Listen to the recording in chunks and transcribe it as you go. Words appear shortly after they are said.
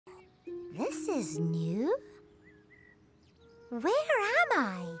This is new. Where am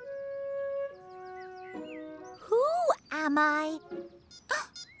I? Who am I?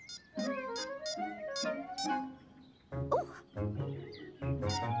 Oh.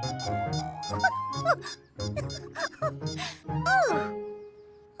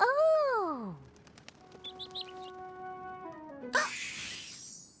 Oh.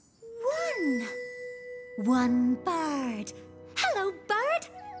 One bird. Hello, bird.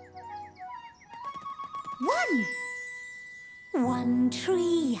 One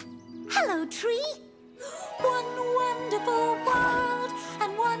tree. Hello, tree. One wonderful world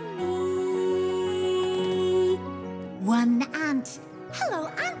and one me. One ant. Hello,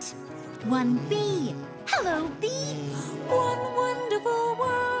 ant. One bee. Hello, bee. One wonderful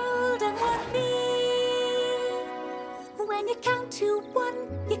world and one me. When you count to one,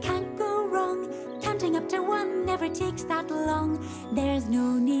 you can't go wrong. Counting up to one never takes that long. There's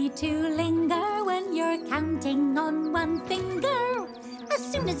no need to linger when you're counting on one finger. As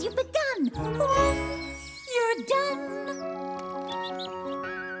soon as you've begun, you're done.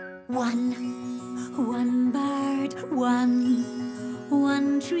 One bird,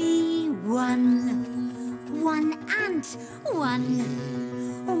 one tree, one ant,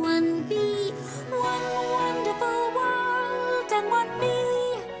 one bee, one wonderful world and one me.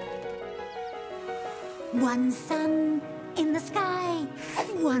 One sun in the sky,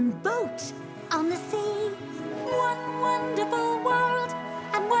 one boat on the sea, one wonderful world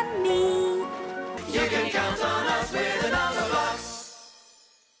and one me. You can count on us with the Numberblocks.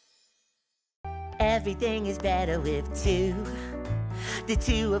 Everything is better with two. The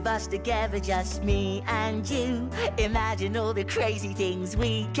two of us together, just me and you. Imagine all the crazy things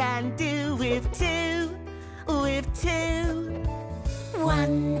we can do with two. With two.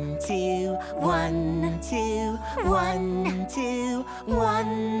 1, 2, 1, 2, 1, 2,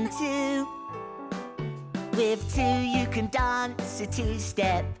 1, 2. With two you can dance a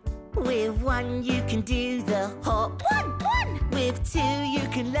two-step. With one you can do the hop. One. With two you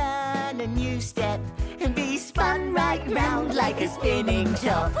can learn a new step and be spun right round like a spinning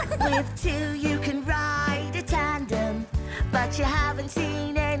top. With two you can ride a tandem, but you haven't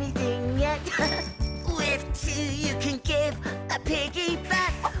seen anything yet. With two you can give a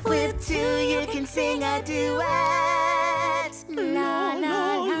piggyback. With two you can sing a duet. La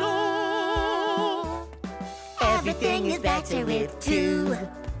la la. Everything is better with two.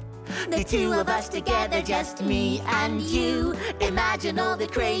 The two of us together, just me and you. Imagine all the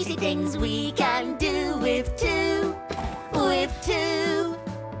crazy things we can do with two. With two.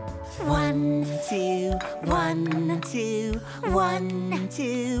 1, 2, 1, 2, 1,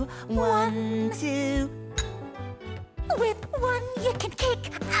 2, 1, 2. With one you can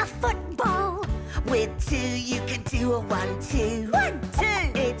kick a football. With two you can do a 1, 2. 1,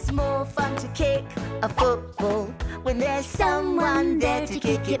 2. It's more fun to kick a football when there's someone there to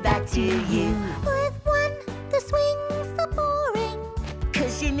kick it back to you. With one, the swings are boring,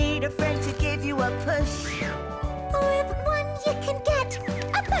 'cause you need a friend to give you a push. With one you can get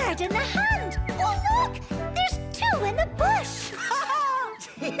a bird in the hand. Oh look, there's two in the bush.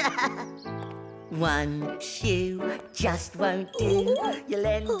 One shoe just won't do. You'll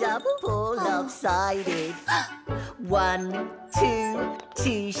end up all lopsided. 1,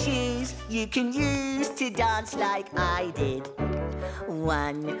 2 shoes you can use to dance like I did.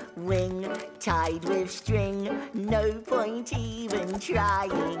 One wing tied with string, no point even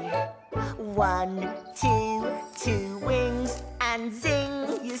trying. 1, 2 wings, and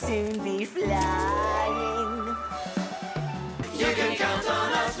zing, you'll soon be flying. You can count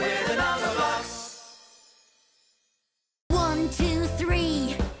on us with the Numberblocks. 1, 2,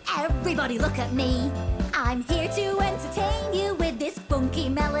 3, everybody look at me. I'm here to entertain you with this funky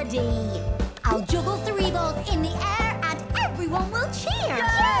melody. I'll juggle 3 balls in the air and everyone will cheer.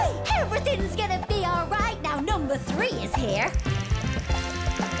 Yay! Everything's gonna be alright now. Number 3 is here.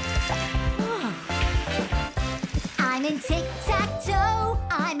 I'm in tic-tac-toe.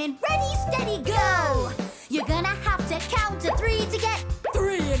 I'm in ready, steady, go. You're gonna have to count to 3 to get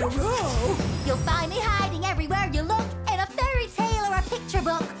 3 in a row. You'll find me hiding everywhere you look, in a fairy tale or a picture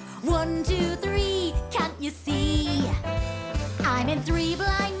book. 1, 2, 3, can't you see? I'm in 3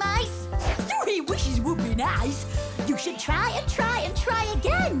 blind mice. 3 wishes would be nice. You should try and try and try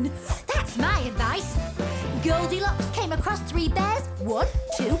again. That's my advice. Goldilocks came across 3 bears. 1,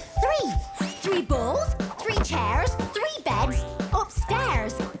 2, 3. 3 balls, 3 chairs, 3 beds,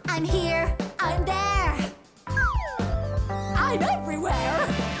 upstairs. I'm here, I'm there. I'm everywhere.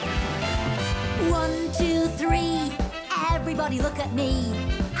 1, 2, 3, everybody look at me.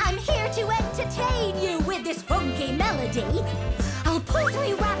 I'm here to entertain you with this funky melody. I'll pull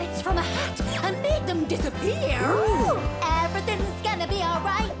 3 rabbits from a hat disappear. Ooh. Everything's gonna be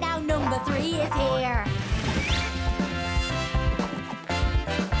alright now. Number 3 is here.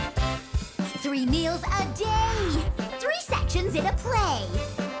 3 meals a day. 3 sections in a play.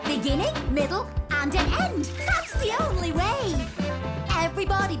 Beginning, middle, and an end. That's the only way.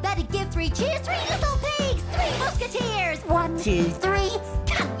 Everybody better give 3 cheers. 3 little pigs, 3 musketeers. 1, 2, 3.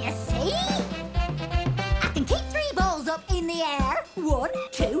 Can you see? I can keep 3 balls up in the air. 1,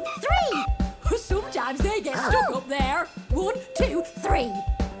 2, 3. Sometimes they get stuck up there. 1, 2, 3.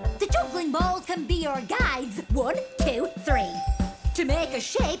 The juggling balls can be your guides. 1, 2, 3. To make a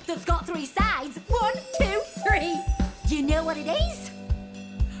shape that's got 3 sides. 1, 2, 3. Do you know what it is?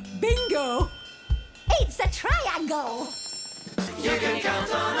 Bingo! It's a triangle. You can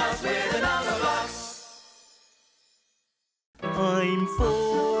count on us with the Numberblocks. I'm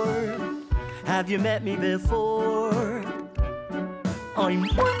 4. Have you met me before? I'm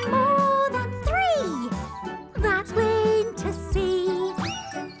 1 more than 3. That's plain to see.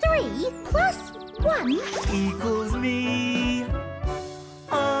 3 plus 1 equals me.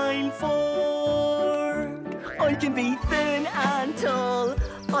 I'm 4. I can be thin and tall.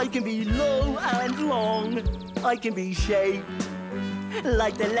 I can be low and long. I can be shaped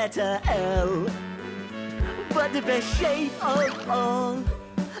like the letter L. But the best shape of all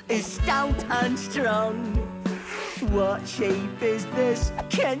is stout and strong. What shape is this?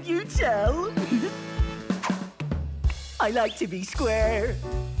 Can you tell? I like to be square.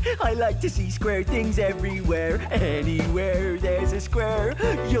 I like to see square things everywhere. Anywhere there's a square,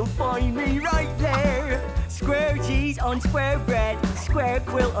 you'll find me right there. Square cheese on square bread, square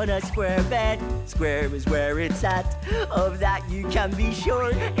quilt on a square bed. Square is where it's at, of that you can be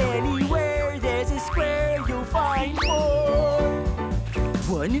sure. Anywhere there's a square, you'll find more.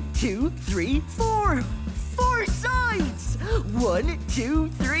 1, 2, 3, 4. 4 sides. 1, 2,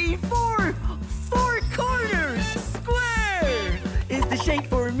 3, 4. 4 corners. Square is the shape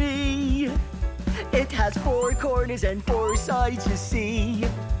for me. It has 4 corners and 4 sides, you see.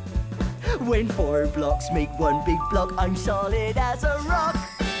 When 4 blocks make 1 big block, I'm solid as a rock.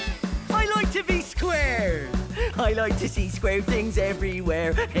 I like to be square. I like to see square things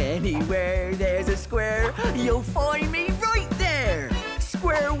everywhere. Anywhere there's a square, you'll find me right there.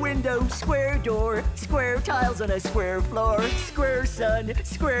 Square window, square door, square tiles on a square floor. Square sun,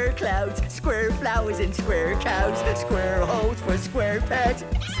 square clouds, square flowers and square cows. Square holes for square pets,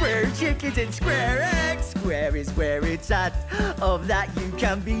 square chickens and square eggs. Square is where it's at, of that you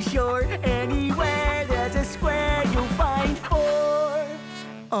can be sure. Anywhere there's a square, you'll find 4.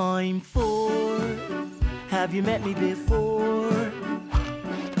 I'm 4. Have you met me before?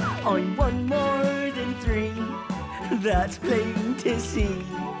 I'm 1 more than 3. That's plain to see.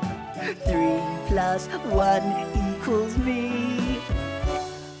 3 plus 1 equals me.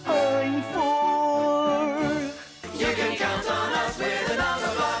 I'm 4. You can count on us with the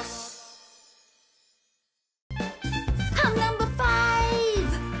Numberblocks. I'm number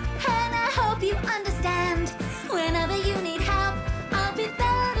 5, and I hope you understand. Whenever you need help, I'll be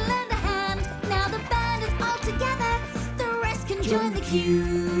there to lend a hand. Now the band is all together, the rest can join the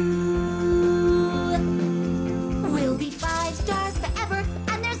queue. We'll be 5 stars forever,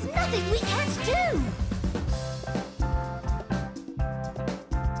 and there's nothing we can't do.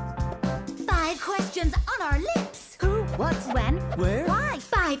 5 questions on our lips. Who, what, When, where, why?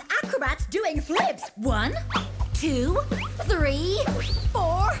 5 acrobats doing flips. 1, 2, 3,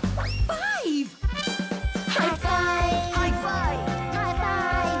 4, 5. High five! High five! High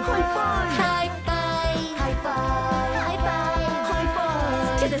five! High five! High five! High five! High five! High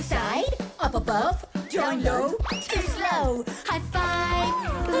five! To the side, up above, down low, too slow. High five!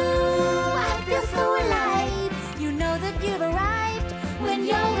 Ooh, I feel so alive. You know that you've arrived when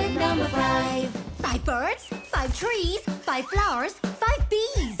you're with number 5. 5 birds, 5 trees, 5 flowers, 5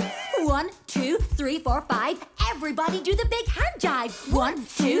 bees. 1, 2, 3, 4, 5. Everybody do the big hand jive. 1,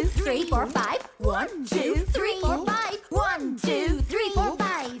 2, 3, 4, 5. 1, 2, 3, 4, 5. 1, 2, 3, 4,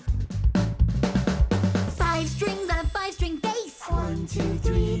 5. 5 strings and a 5-string bass. 1, 2,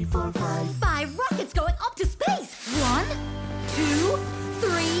 3, 4, 5. 5 rockets going up to space. 1, 2,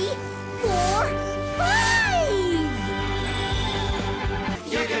 3, 4,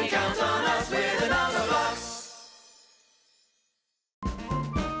 5. You can count on us with the Numberblocks.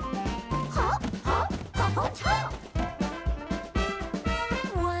 Hop, hop, hop on top.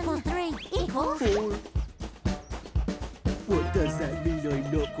 1 plus 3 equals 4. What does that mean?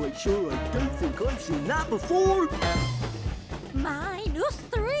 I'm not quite sure. I don't think I've seen that before. minus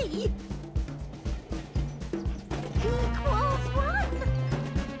 3 equals 1.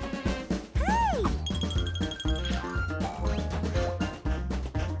 Hey!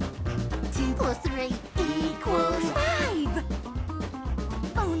 2 plus 3 equals 5.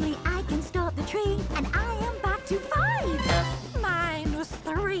 Only I can stop the train, and I am back to 5. Minus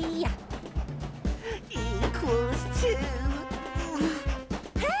 3 equals 2.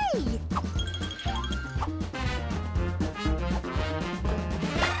 Hey!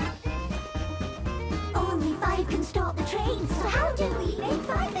 Only 5 can stop the train, so how do we make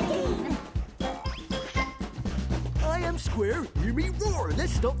 5 again? I am square, hear me roar.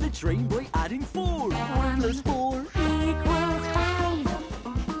 Let's stop the train by adding 4. 1 plus 4 equals 5.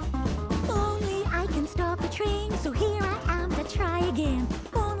 Only I can stop the train, so here I am to try again.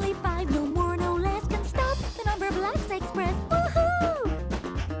 Only 5, no more, no less, can stop the Numberblocks Express. Woohoo!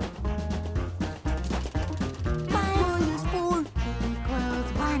 minus 4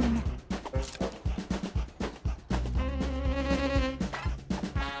 Equals 1.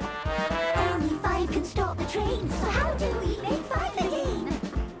 Only 5 can stop the train, so how do we make 5 again?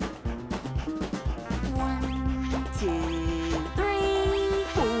 1, 2 3,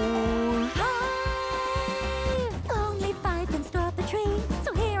 4 5. Only 5 can stop the train,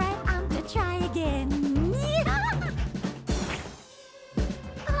 so here I am to try again.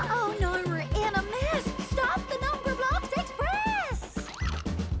 Uh-oh, no, we're in a mess. Stop the Numberblocks Express.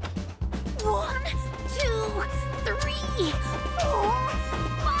 1, 2, 3, 4,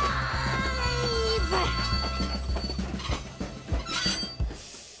 5.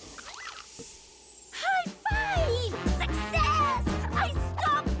 High five! Success! I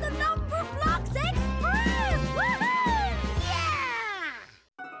stopped the Numberblocks Express! Woohoo! Yeah!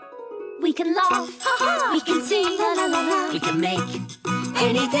 We can laugh, ha-ha! We can sing, la-la-la-la! We can make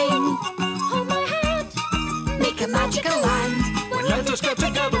anything. Hold my hand! Make a magical land. When let us get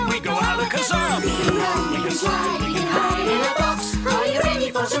together, we go alakazam. We can run, we can slide, we